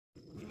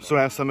So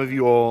as some of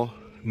you all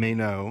may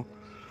know,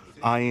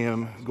 I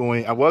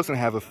was going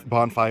to have a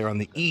bonfire on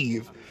the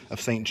eve of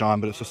St.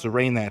 John, but it's supposed to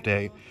rain that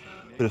day.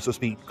 But it's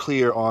supposed to be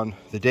clear on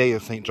the day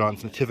of St.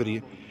 John's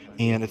Nativity.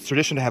 And it's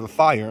tradition to have a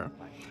fire.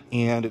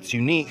 And it's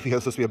unique because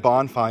it's supposed to be a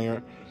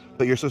bonfire,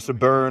 but you're supposed to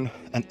burn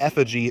an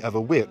effigy of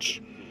a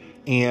witch.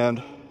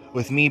 And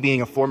with me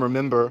being a former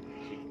member,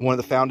 one of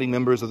the founding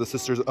members of the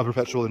Sisters of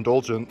Perpetual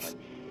Indulgence,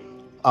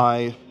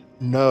 I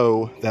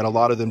know that a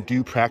lot of them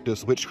do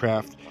practice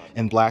witchcraft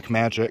and black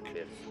magic.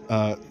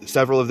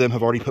 Several of them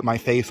have already put my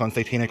face on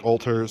satanic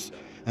altars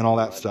and all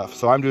that stuff.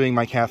 So I'm doing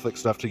my Catholic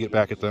stuff to get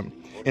back at them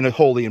in a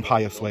holy and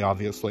pious way,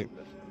 obviously.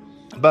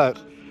 But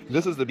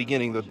this is the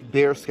beginning, the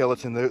bare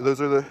skeleton.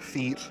 Those are the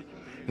feet,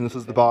 and this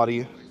is the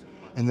body.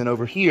 And then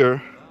over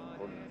here,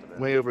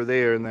 way over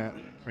there, and that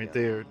right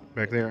there,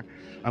 back there,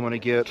 I'm going to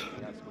get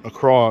a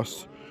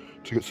cross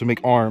to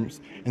make arms.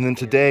 And then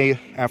today,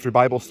 after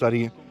Bible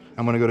study,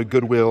 I'm going to go to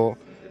Goodwill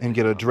and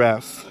get a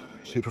dress,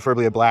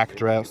 preferably a black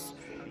dress,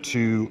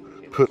 to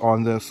put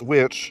on this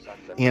witch.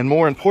 And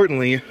more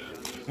importantly,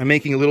 I'm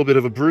making a little bit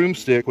of a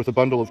broomstick with a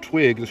bundle of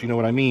twigs, if you know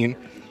what I mean.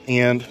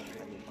 And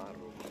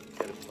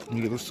let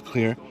me get this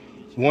clear.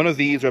 One of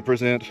these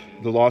represent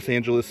the Los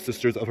Angeles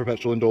Sisters of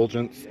Perpetual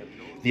Indulgence.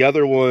 The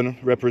other one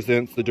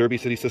represents the Derby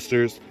City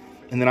Sisters.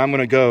 And then I'm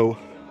going to go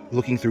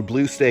looking through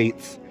blue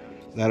states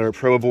that are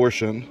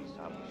pro-abortion,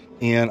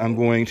 and I'm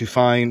going to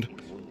find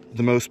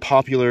the most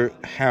popular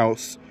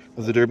house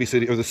of the Derby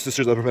City, or the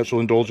Sisters of Perpetual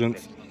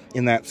Indulgence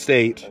in that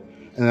state,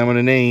 and I'm going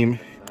to name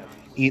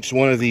each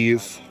one of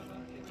these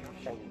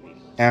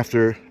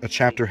after a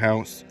chapter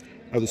house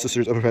of the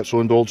Sisters of Perpetual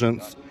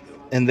Indulgence,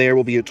 and there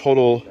will be a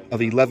total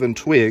of 11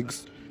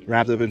 twigs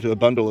wrapped up into a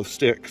bundle of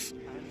sticks,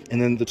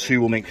 and then the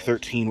 2 will make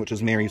 13, which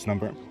is Mary's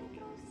number,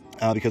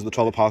 because of the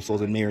 12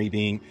 apostles and Mary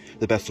being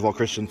the best of all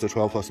Christians, so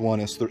 12 plus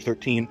 1 is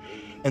 13.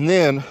 And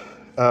then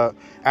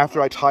after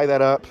I tie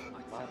that up,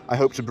 I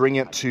hope to bring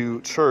it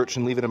to church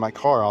and leave it in my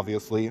car,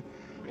 obviously.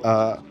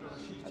 And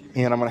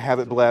I'm going to have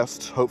it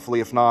blessed. Hopefully,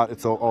 if not,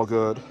 it's all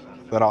good.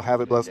 But I'll have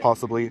it blessed,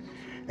 possibly.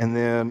 And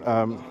then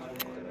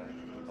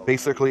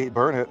basically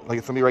burn it. Like,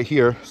 it's going to be right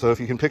here. So if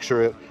you can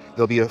picture it,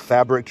 there'll be a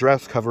fabric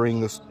dress covering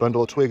this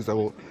bundle of twigs that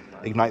will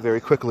ignite very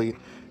quickly.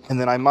 And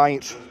then I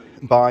might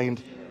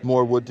bind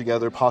more wood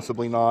together,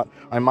 possibly not.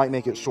 I might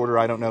make it shorter,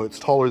 I don't know. It's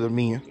taller than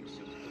me.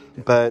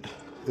 But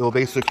it will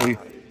basically...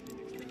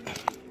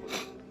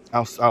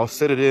 I'll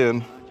sit it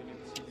in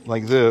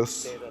like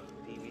this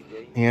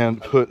and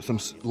put some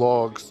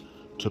logs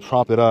to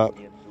prop it up.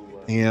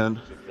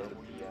 And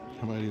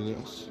how do I do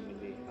this?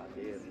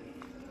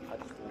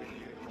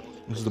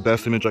 This is the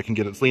best image I can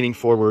get. It's leaning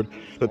forward,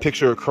 but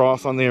picture a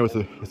cross on there with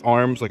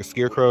arms like a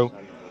scarecrow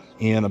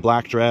and a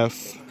black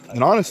dress.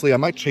 And honestly, I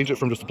might change it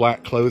from just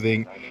black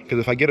clothing, because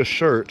if I get a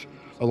shirt,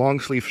 a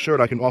long sleeve shirt,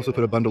 I can also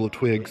put a bundle of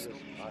twigs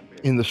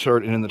in the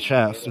shirt and in the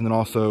chest, and then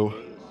also,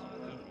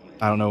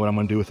 I don't know what I'm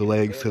going to do with the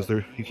legs, because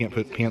you can't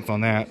put pants on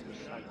that,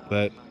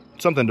 but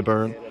something to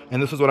burn. And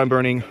this is what I'm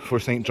burning for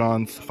St.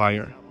 John's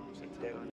fire.